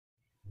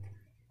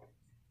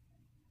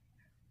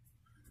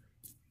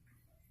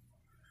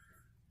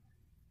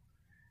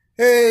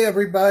Hey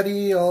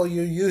everybody, all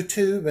you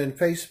YouTube and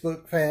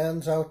Facebook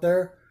fans out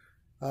there.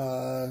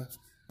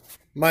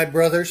 My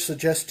brother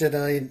suggested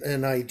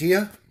an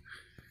idea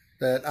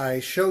that I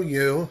show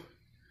you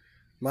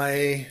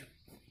my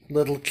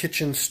little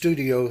kitchen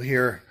studio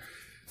here.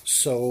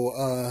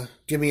 So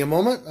give me a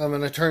moment. I'm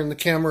going to turn the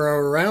camera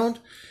around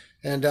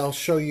and I'll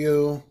show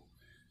you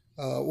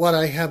what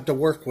I have to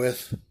work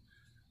with,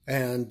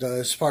 and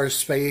as far as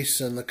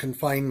space and the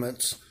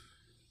confinements.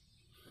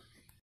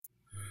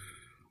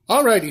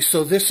 Alrighty,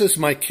 so this is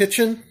my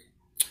kitchen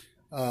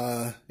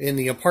in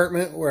the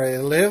apartment where I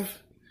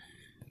live.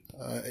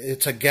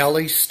 It's a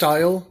galley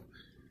style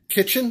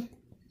kitchen.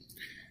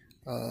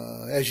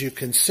 As you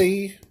can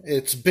see,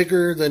 it's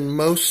bigger than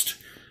most.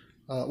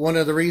 One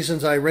of the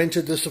reasons I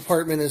rented this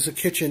apartment is the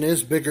kitchen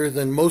is bigger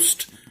than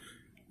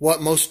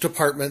what most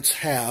apartments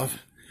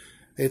have.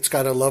 It's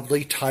got a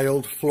lovely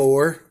tiled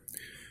floor,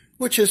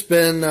 which has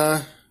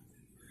been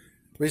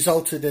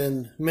resulted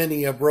in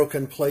many a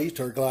broken plate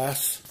or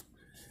glass.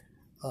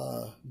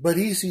 But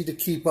easy to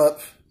keep up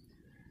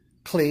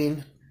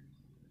clean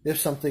if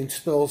something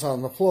spills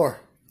on the floor.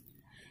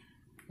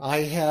 I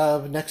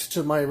have next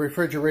to my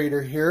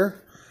refrigerator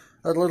here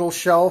a little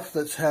shelf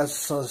that has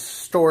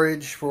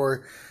storage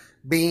for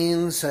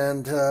beans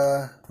and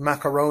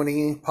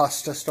macaroni,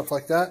 pasta, stuff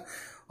like that.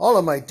 All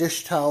of my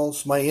dish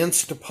towels, my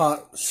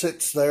Instapot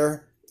sits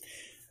there.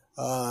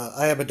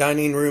 I have a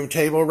dining room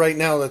table right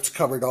now that's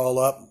covered all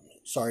up.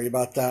 Sorry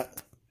about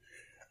that.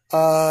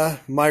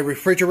 My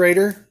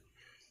refrigerator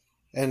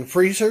and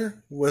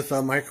freezer with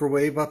a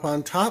microwave up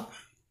on top.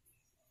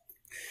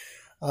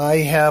 I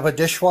have a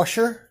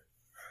dishwasher.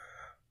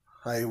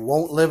 I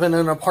won't live in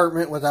an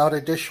apartment without a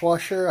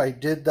dishwasher. I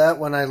did that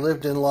when I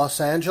lived in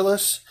Los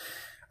Angeles.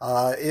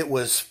 It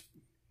was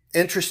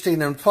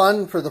interesting and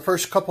fun for the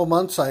first couple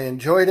months. I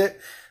enjoyed it,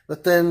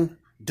 but then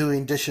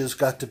doing dishes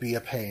got to be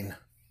a pain.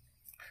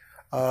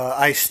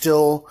 I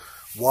still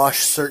wash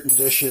certain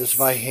dishes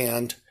by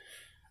hand.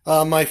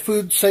 My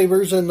food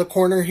savers in the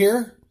corner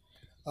here.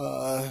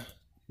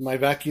 My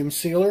vacuum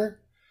sealer,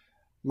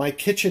 my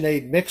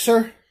KitchenAid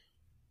mixer.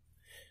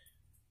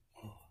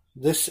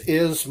 This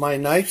is my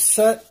knife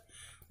set,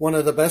 one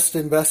of the best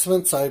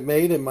investments I've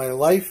made in my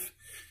life.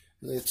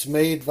 It's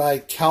made by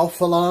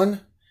Calphalon,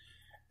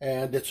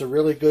 and it's a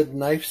really good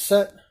knife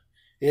set.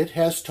 It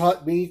has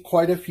taught me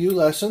quite a few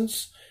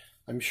lessons.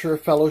 I'm sure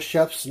fellow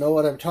chefs know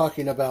what I'm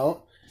talking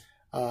about.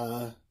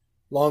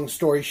 Long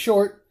story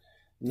short,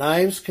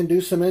 knives can do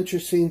some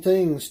interesting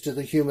things to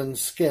the human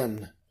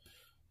skin.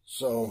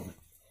 So,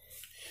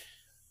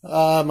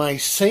 my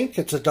sink,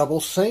 it's a double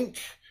sink,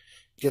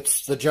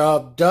 gets the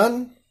job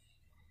done.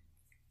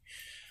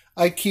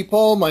 I keep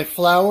all my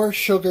flour,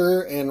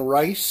 sugar, and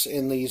rice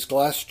in these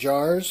glass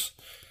jars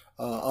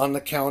on the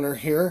counter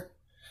here.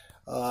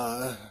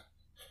 I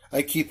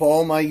keep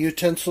all my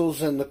utensils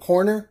in the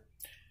corner.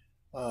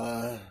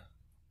 The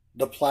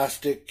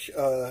plastic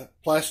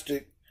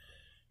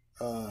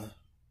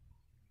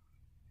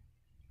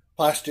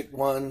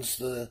ones,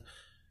 the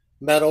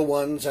metal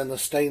ones, and the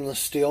stainless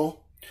steel.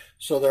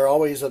 So they're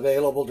always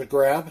available to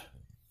grab.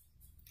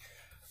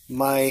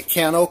 My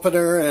can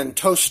opener and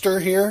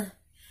toaster here.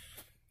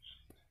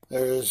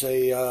 There's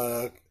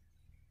a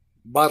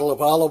bottle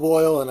of olive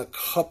oil and a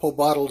couple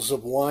bottles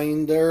of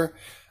wine there.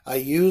 I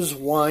use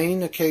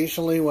wine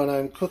occasionally when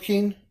I'm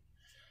cooking.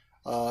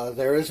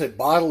 There is a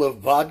bottle of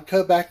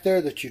vodka back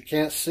there that you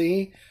can't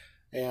see,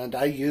 and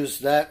I use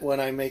that when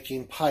I'm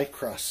making pie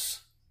crusts.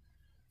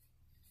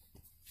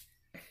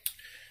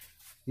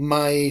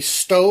 My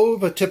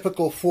stove, a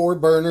typical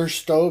 4-burner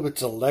stove.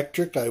 It's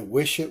electric. I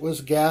wish it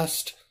was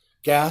gas,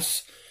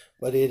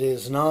 but it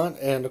is not.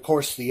 And of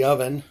course the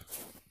oven.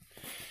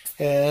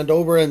 And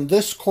over in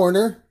this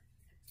corner,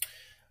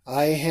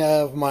 I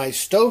have my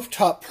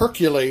stovetop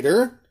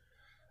percolator.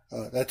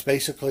 That's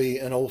basically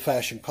an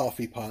old-fashioned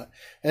coffee pot.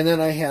 And then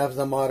I have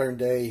the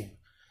modern-day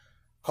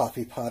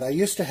coffee pot. I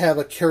used to have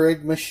a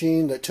Keurig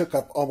machine that took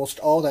up almost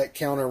all that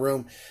counter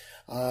room.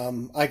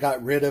 I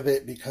got rid of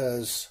it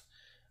because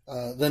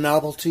the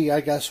novelty,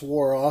 I guess,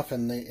 wore off,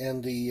 and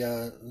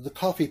the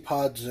coffee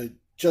pods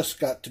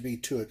just got to be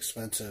too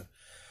expensive.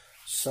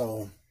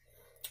 So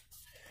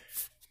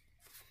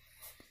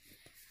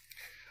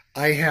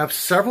I have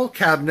several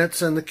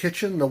cabinets in the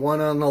kitchen. The one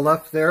on the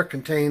left there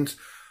contains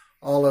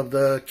all of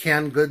the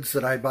canned goods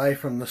that I buy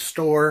from the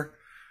store.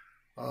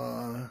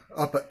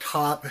 Up at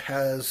top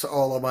has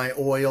all of my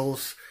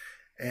oils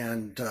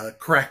and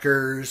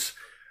crackers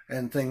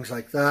and things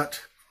like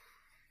that.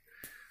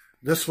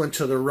 This one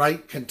to the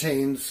right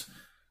contains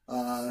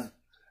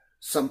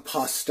some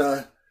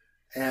pasta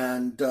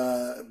and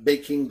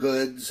baking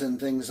goods and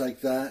things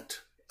like that.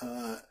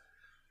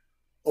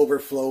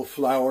 Overflow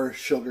flour,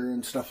 sugar,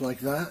 and stuff like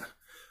that.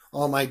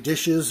 All my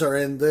dishes are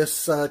in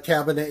this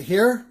cabinet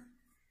here.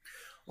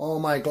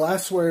 All my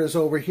glassware is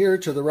over here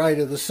to the right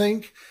of the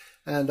sink.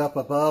 And up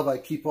above, I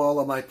keep all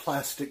of my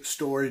plastic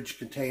storage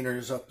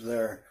containers up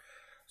there.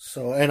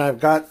 So, and I've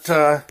got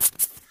a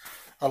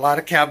lot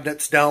of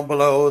cabinets down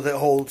below that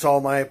holds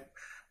all my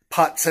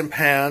pots and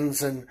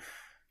pans and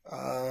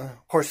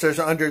Of course, there's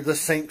under the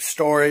sink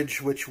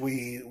storage, which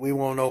we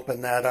won't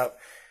open that up.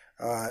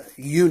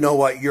 You know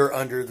what your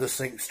under the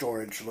sink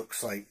storage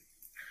looks like.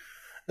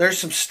 There's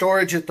some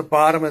storage at the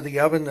bottom of the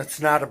oven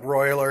that's not a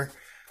broiler.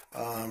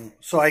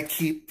 So I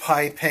keep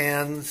pie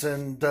pans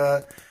and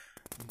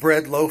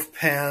bread loaf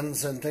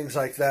pans and things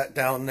like that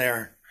down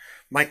there.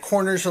 My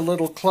corner's a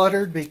little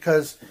cluttered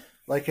because,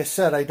 like I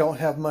said, I don't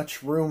have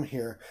much room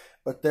here.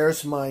 But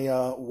there's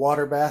my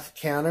water bath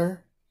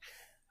canner.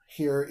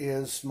 Here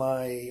is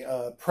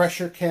my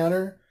pressure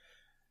canner,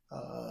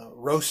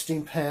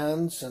 roasting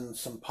pans and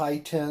some pie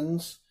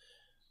tins.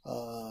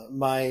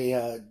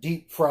 My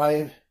deep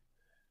fryer,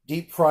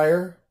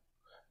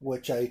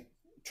 which I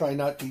try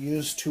not to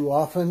use too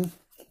often.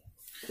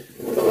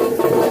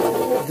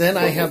 Then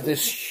I have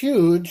this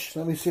huge,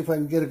 let me see if I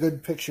can get a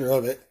good picture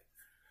of it.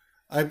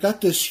 I've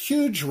got this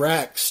huge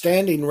rack,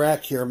 standing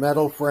rack here,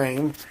 metal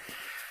frame,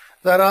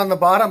 that on the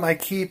bottom I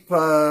keep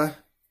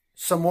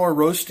some more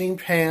roasting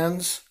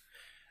pans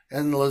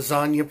and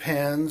lasagna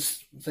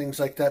pans, things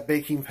like that,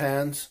 baking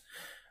pans,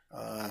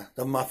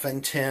 the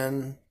muffin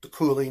tin, the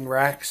cooling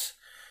racks.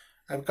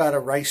 I've got a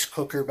rice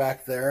cooker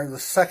back there. The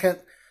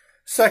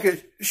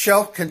second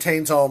shelf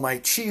contains all my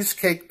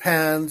cheesecake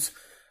pans,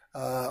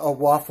 a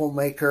waffle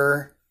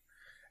maker,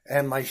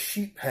 and my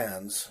sheet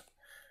pans.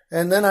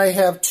 And then I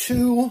have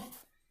two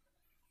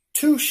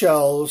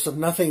shelves of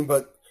nothing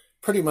but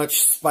pretty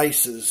much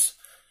spices,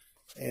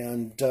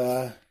 and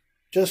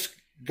just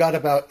got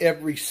about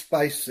every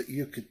spice that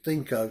you could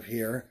think of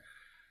here.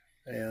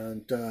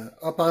 And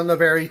up on the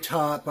very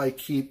top, I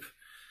keep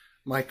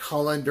my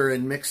colander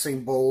and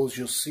mixing bowls.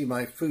 You'll see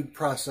my food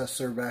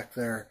processor back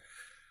there.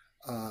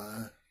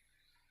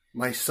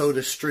 My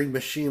soda stream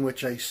machine,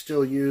 which I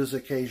still use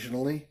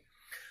occasionally.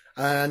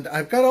 And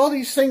I've got all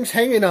these things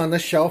hanging on the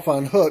shelf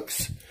on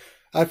hooks.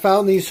 I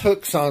found these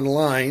hooks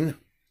online,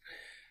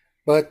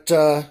 but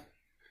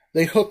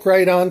they hook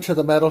right onto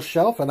the metal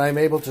shelf, and I'm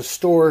able to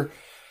store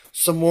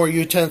some more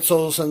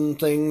utensils and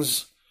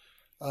things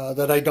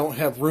that I don't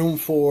have room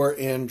for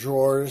in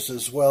drawers,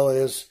 as well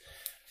as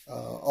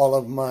all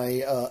of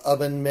my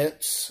oven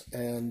mitts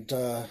and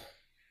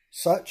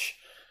such.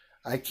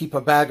 I keep a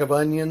bag of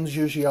onions,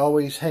 usually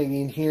always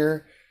hanging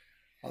here.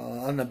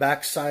 On the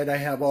back side, I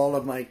have all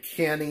of my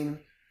canning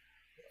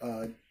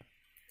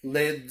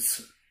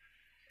lids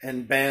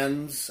and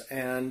bands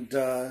and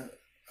a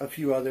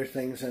few other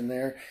things in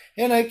there.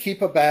 And I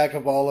keep a bag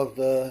of all of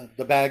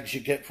the bags you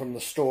get from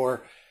the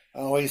store. I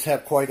always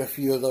have quite a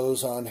few of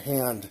those on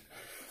hand.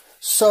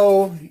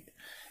 So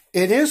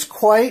it is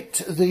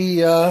quite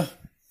the,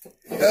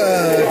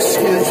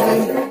 excuse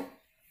me,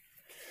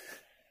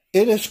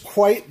 it is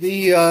quite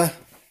the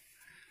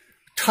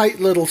tight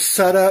little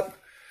setup.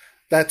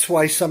 That's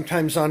why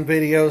sometimes on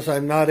videos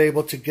I'm not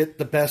able to get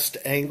the best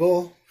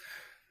angle.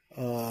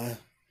 But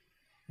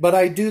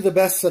I do the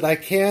best that I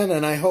can,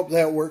 and I hope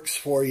that works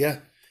for you.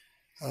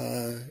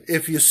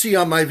 If you see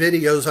on my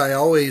videos, I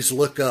always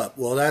look up.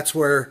 Well, that's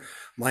where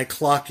my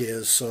clock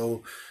is,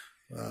 so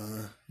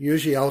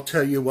usually I'll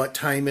tell you what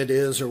time it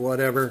is or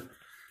whatever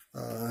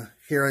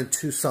here in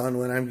Tucson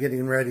when I'm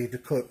getting ready to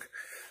cook.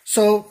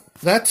 So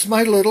that's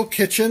my little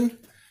kitchen.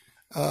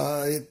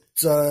 It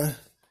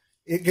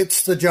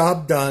gets the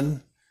job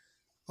done.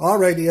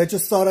 Alrighty, I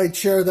just thought I'd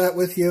share that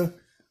with you.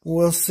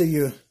 We'll see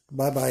you.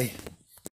 Bye-bye.